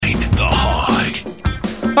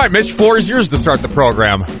right, Mitch, floor is yours to start the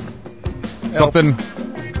program. Something.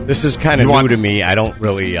 This is kind of new to me. I don't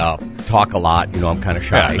really talk a lot. I'm kind of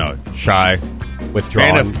shy. Yeah, no, shy.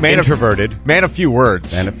 Withdrawn. Introverted. Man of few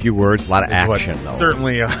words. Man of few words. A lot of action, though.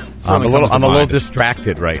 Certainly. I'm a little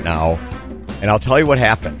distracted right now. And I'll tell you what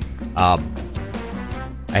happened.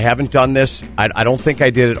 I haven't done this. I don't think I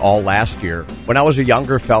did it all last year. When I was a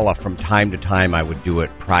younger fella, from time to time, I would do it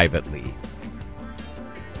privately.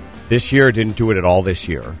 This year, I didn't do it at all this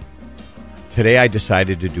year. Today, I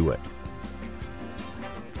decided to do it.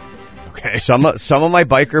 Okay. Some of my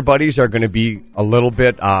biker buddies are going to be a little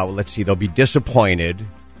bit, they'll be disappointed.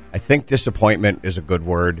 I think disappointment is a good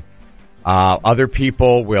word. Other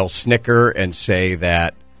people will snicker and say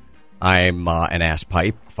that I'm an ass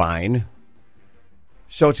pipe. Fine.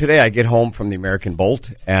 So today I get home from the American Bolt,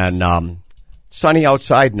 and sunny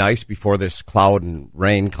outside, nice before this cloud and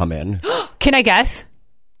rain come in. Can I guess?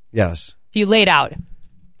 Yes. You laid out.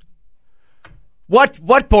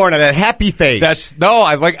 What born at a happy face?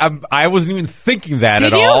 I wasn't even thinking that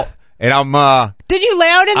Did at you? all. And I'm Did you lay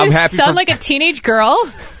out in the sun like a teenage girl?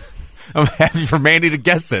 I'm happy for Mandy to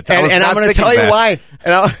guess it. And I'm going to tell you why.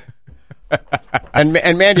 And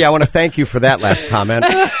Mandy, I want to thank you for that last comment.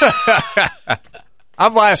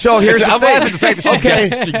 I'm laughing. So here's the thing. Laughing at the fact that she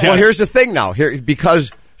guessed. Well, here's the thing now.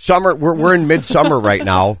 Because summer, we're in midsummer right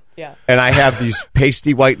now. Yeah. And I have these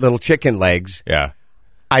pasty white little chicken legs. Yeah.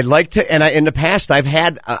 I like to, and in the past I've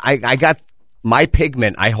had, I got my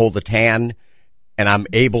pigment. I hold a tan, and I'm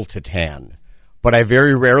able to tan, but I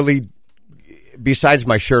very rarely, besides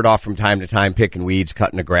my shirt off from time to time, picking weeds,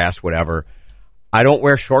 cutting the grass, whatever. I don't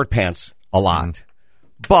wear short pants a lot,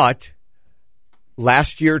 but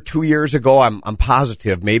last year, 2 years ago, I'm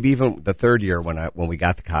positive, maybe even the third year when we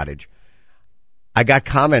got the cottage, I got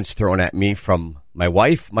comments thrown at me from my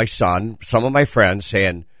wife, my son, some of my friends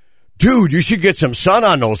saying, "Dude, you should get some sun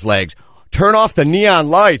on those legs. Turn off the neon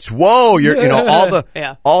lights. Whoa,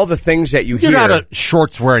 all the things that you hear." You're not a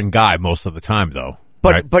shorts wearing guy most of the time, though.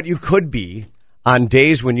 But you could be on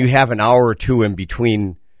days when you have an hour or two in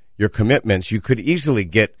between your commitments. You could easily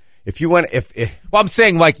get if you went if Well, I'm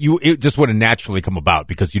saying it just wouldn't naturally come about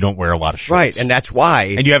because you don't wear a lot of shorts, right, and that's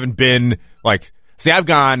why. And you haven't been I've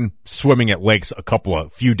gone swimming at lakes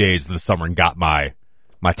few days this summer and got my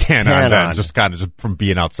tan on just kind of from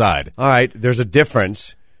being outside. All right, there's a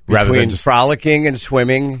difference rather between than just frolicking and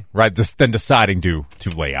swimming, right? Then deciding to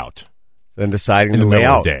lay out, then deciding in to the lay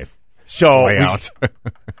middle out. Of the day. So lay out.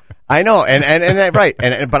 I know, and right,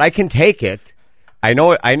 but I can take it. I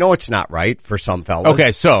know it's not right for some fellas.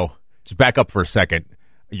 Okay, so just back up for a second.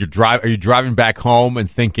 Are you driving back home and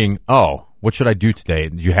thinking, "Oh, what should I do today?"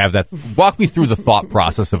 Did you have that? Walk me through the thought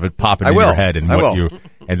process of it popping in your head and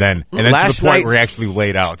and then to the point where you actually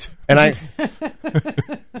laid out. And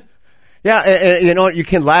and you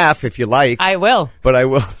can laugh if you like. I will, but I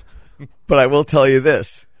will tell you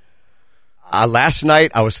this. Last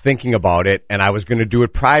night I was thinking about it, and I was going to do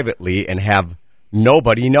it privately and have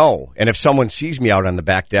nobody know. And if someone sees me out on the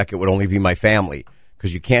back deck, it would only be my family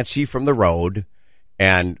because you can't see from the road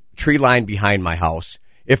and tree line behind my house.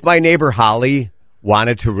 If my neighbor Holly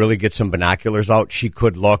wanted to really get some binoculars out, she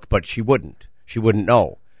could look, but she wouldn't. She wouldn't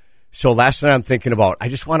know. So last night I'm thinking about, I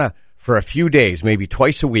just want to, for a few days, maybe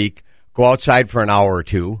twice a week, go outside for an hour or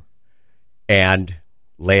two and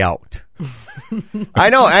lay out. I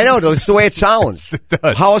know. That's the way it sounds. It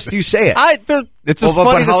does. How else do you say it? It's just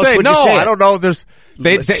funny to say. No, I don't know. There's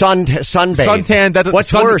sunbathe. Suntan.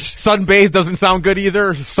 What's worse? Sunbathe doesn't sound good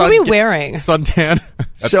either. What are we wearing? Suntan.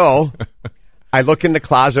 So I look in the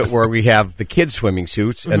closet where we have the kids' swimming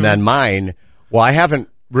suits, and then mine. Well, I haven't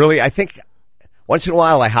really. I think once in a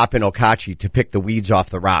while I hop in Okachi to pick the weeds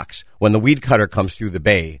off the rocks. When the weed cutter comes through the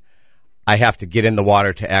bay, I have to get in the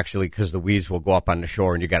water to actually, because the weeds will go up on the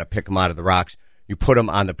shore, and you got to pick them out of the rocks. You put them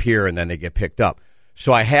on the pier, and then they get picked up.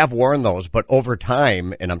 So I have worn those, but over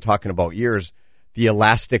time, and I'm talking about years, the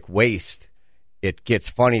elastic waist, it gets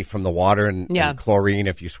funny from the water and chlorine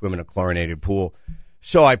if you swim in a chlorinated pool.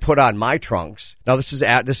 So I put on my trunks. Now this is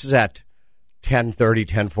at 10:30,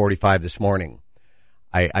 10:45 this morning.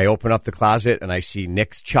 I open up the closet and I see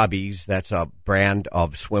Nick's Chubbies. That's a brand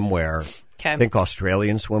of swimwear. Okay. I think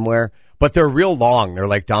Australian swimwear. But they're real long. They're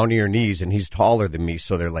like down to your knees, and he's taller than me,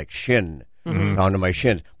 so they're like shin down to my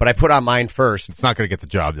shins. But I put on mine first. It's not going to get the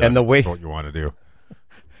job done. And the way what you want to do.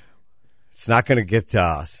 It's not going to get to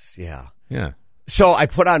us. Yeah. Yeah. So I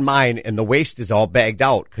put on mine, and the waist is all bagged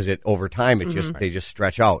out because over time they just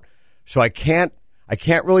stretch out. So I can't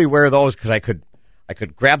really wear those because I could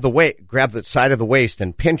grab the side of the waist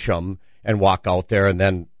and pinch them and walk out there, and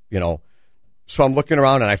then So I'm looking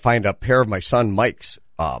around and I find a pair of my son Mike's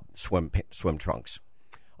swim trunks.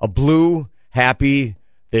 a blue, happy.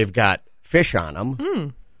 They've got fish on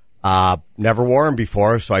them. Never wore them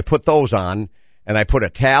before, so I put those on, and I put a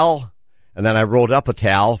towel, and then I rolled up a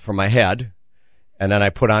towel for my head, and then I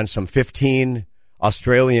put on some 15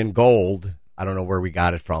 Australian gold. I don't know where we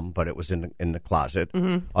got it from, but it was in the closet.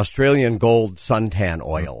 Australian gold suntan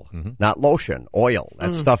oil, not lotion, oil.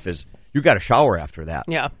 That stuff is, you got to shower after that.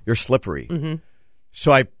 Yeah. You're slippery.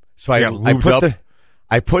 So I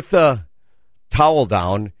put the towel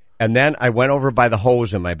down, and then I went over by the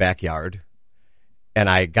hose in my backyard, and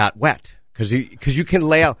I got wet because you can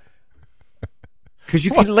lay out. Because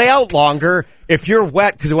you can lay out longer if you're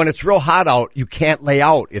wet. Because when it's real hot out, you can't lay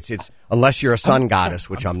out. It's unless you're a sun goddess,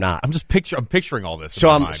 which I'm not. I'm picturing all this. So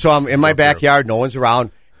I'm in my backyard. No one's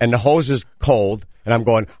around, and the hose is cold, and I'm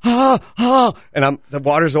going and the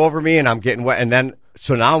water's over me, and I'm getting wet. And then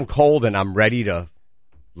so now I'm cold, and I'm ready to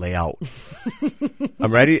lay out.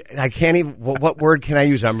 I'm ready. I can't even. What word can I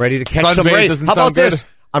use? I'm ready to catch some rays. How about this?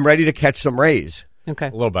 I'm ready to catch some rays. Okay,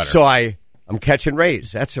 a little better. So I'm catching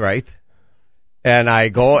rays. That's right. And I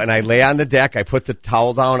go and I lay on the deck. I put the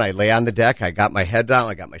towel down. I lay on the deck. I got my head down.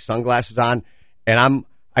 I got my sunglasses on, and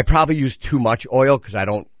I probably use too much oil because I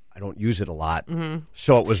don't use it a lot.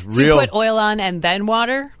 So it was real. So you put oil on and then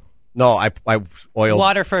water? No, I oil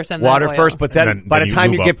water first and water then oil. first. But then by the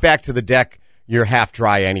time you get back to the deck, you're half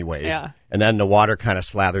dry anyways. Yeah. And then the water kind of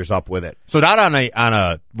slathers up with it. So not on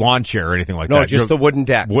a lawn chair or anything like that. No, just the wooden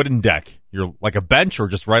deck. Wooden deck. You're like a bench or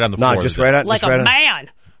just right on the floor? No, just right on. Like just right a on. man.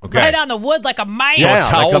 Okay. Right on the wood like a man. Yeah,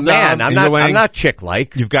 towel like a man. down, I'm not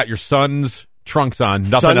chick-like. You've got your son's trunks on,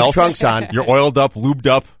 nothing else. Trunks on. You're oiled up, lubed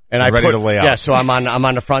up, and ready to lay out. Yeah, so I'm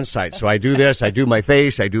on the front side. So I do this. I do my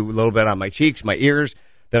face. I do a little bit on my cheeks, my ears.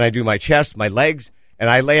 Then I do my chest, my legs, and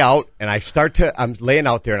I lay out. And I'm laying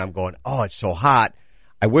out there, and I'm going, oh, it's so hot.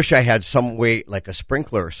 I wish I had some way, like a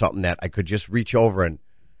sprinkler or something, that I could just reach over and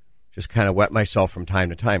just kind of wet myself from time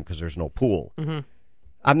to time because there's no pool.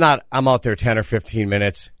 I'm out there 10 or 15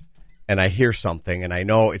 minutes, and I hear something, and I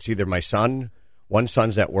know it's either my son, one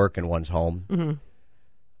son's at work and one's home.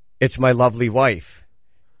 It's my lovely wife.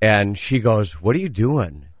 And she goes, what are you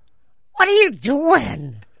doing? What are you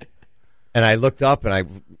doing? And I looked up, and I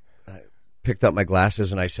picked up my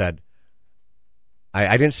glasses, and I said,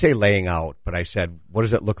 I didn't say laying out, but I said, what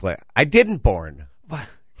does it look like? I didn't, Born. What?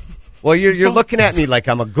 Well, you're looking at me like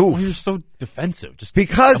I'm a goof. Well, you're so defensive. Just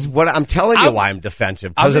because I'm telling you why I'm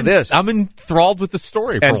defensive because of this. I'm enthralled with the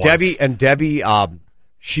story. And Debbie,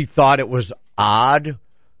 she thought it was odd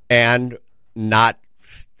and not.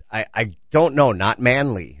 I don't know, not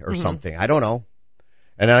manly or something. I don't know.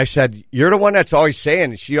 And then I said, "You're the one that's always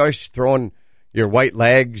saying." She always throwing your white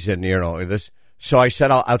legs and this. So I said,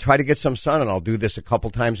 "I'll try to get some sun and I'll do this a couple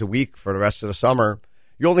times a week for the rest of the summer.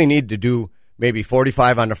 You only need to do." Maybe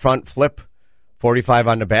 45 on the front, flip 45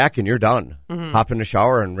 on the back, and you're done. Hop in the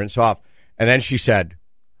shower and rinse off. And then she said,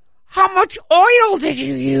 how much oil did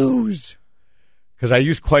you use? Because I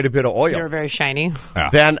used quite a bit of oil. You're very shiny. Yeah.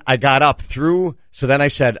 Then I got up through. So then I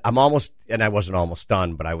said, I'm almost, and I wasn't almost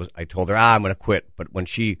done, but I told her, I'm going to quit. But when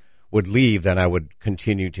she would leave, then I would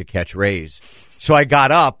continue to catch rays. So I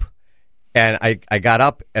got up, and I got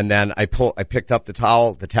up, and then I picked up the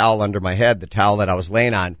towel under my head, the towel that I was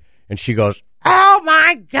laying on, and she goes, oh,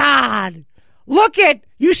 my God. Look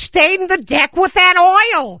you stained the deck with that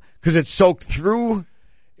oil. Because it's soaked through.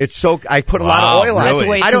 I put a lot of oil on it. That's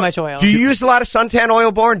way too much oil. Do you use a lot of suntan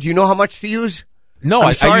oil, Born? Do you know how much to use? No,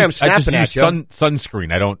 I'm sorry, I'm snapping at you.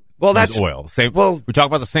 Sunscreen. I don't use oil. Same. Well, we talk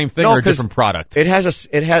about the same thing or a different product?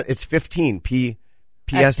 It's 15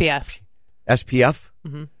 SPF. SPF?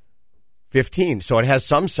 15. So it has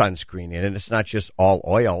some sunscreen in it. It's not just all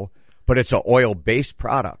oil, but it's an oil-based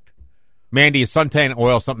product. Mandy, is suntan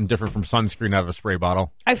oil something different from sunscreen out of a spray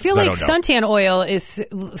bottle? I feel like suntan oil is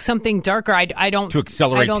something darker. I don't to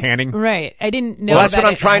accelerate tanning. Right. I didn't know. Well, that's that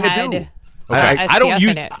what I'm trying to do. Okay. I don't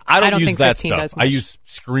use think that 15 stuff. does much. I use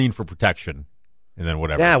screen for protection, and then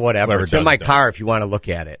whatever. Yeah, whatever. It's in my does. car if you want to look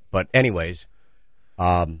at it. But anyways,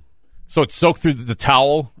 so it's soaked through the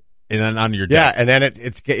towel and then onto your deck. Yeah, and then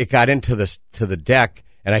it got into the deck,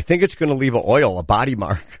 and I think it's going to leave a body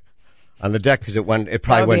mark. On the deck because it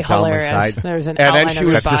probably went down my side. There's an outline of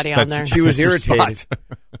your body on there. She was irritated.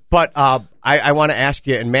 But I want to ask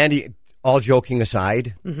you, and Mandy, all joking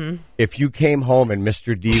aside, if you came home and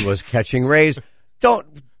Mr. D was catching rays, what are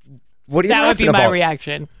you that would laughing be my about?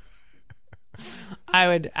 reaction. I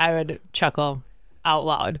would chuckle out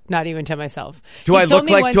loud, not even to myself. Do I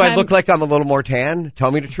look like I'm a little more tan?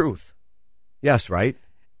 Tell me the truth. Yes, right?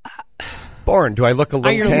 Born, do I look a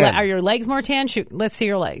little tan? Are your legs more tan? Shoot, let's see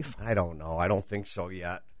your legs. I don't know. I don't think so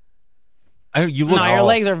yet. You look. No, your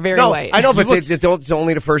legs are very white. I know, but it's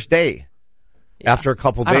only the first day. Yeah. After a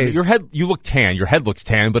couple days, your head. You look tan. Your head looks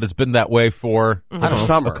tan, but it's been that way for I don't know,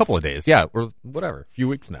 summer. A couple of days. Yeah, or whatever, a few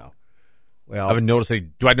weeks now. Well, I haven't noticed.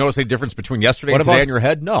 Do I notice any difference between yesterday and today on your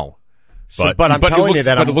head? No. But I'm telling you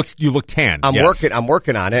that you look tan. I'm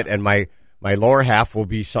working on it, and my lower half will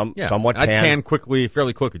be somewhat tan. I tan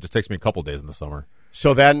fairly quickly. It just takes me a couple days in the summer.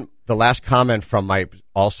 So then the last comment from my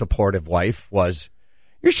all supportive wife was,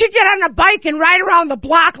 "You should get on a bike and ride around the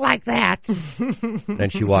block like that." Then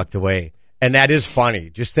she walked away. And that is funny.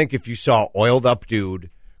 Just think if you saw an oiled up dude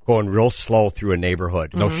going real slow through a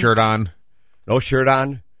neighborhood. No shirt on. No shirt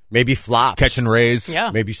on. Maybe flops. Catching rays. Yeah.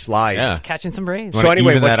 Maybe slides. Yeah. Just catching some rays. So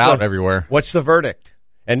anyway, even that out everywhere. What's the verdict?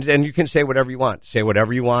 And you can say whatever you want. Say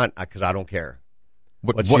whatever you want because I don't care.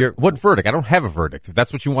 What verdict? I don't have a verdict. If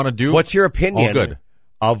that's what you want to do. What's your opinion all good.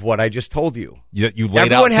 Of what I just told you? You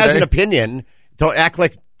laid Everyone out has today? an opinion. Don't act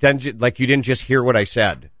like you didn't just hear what I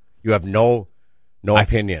said. You have no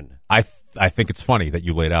opinion. I think it's funny that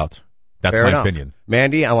you laid out. That's Fair my enough. opinion.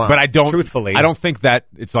 Mandy, but I don't. Truthfully, I don't think that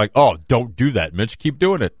it's like, oh, don't do that, Mitch. Keep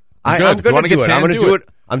doing it. I'm going to do it. I'm going to do it.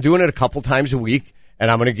 I'm doing it a couple times a week, and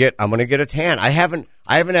I'm going to get a tan. I haven't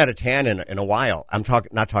had a tan in a while. I'm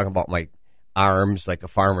not talking about my arms like a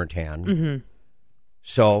farmer tan. Mm-hmm.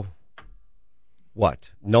 So,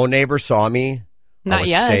 what? No neighbor saw me. Not I was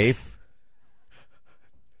yet. Safe.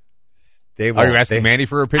 Are you asking Mandy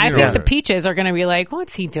for her opinion? I think the peaches are going to be like,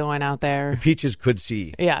 "What's he doing out there?" The peaches could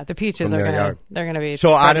see. Yeah, the peaches are going to be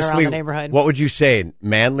so honestly honestly. around the neighborhood. What would you say?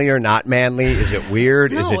 Manly or not manly? Is it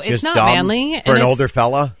weird? No, Is it just it's not dumb manly, for an and older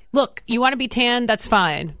fella? Look, you want to be tan, that's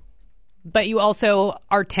fine. But you also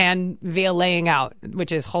are tan via laying out,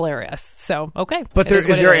 which is hilarious. So, okay. But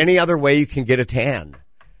is there any other way you can get a tan?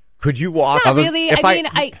 Could you walk? Not really.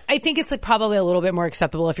 I think it's like probably a little bit more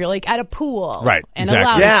acceptable if you're like at a pool, right? And exactly. a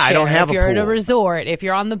lounge yeah, chair, I don't have if you're a at a pool. resort, if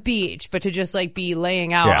you're on the beach, but to just like be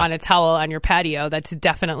laying out on a towel on your patio, that's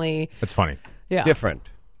definitely that's funny. Yeah, different.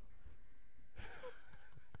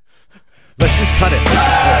 Let's just cut it.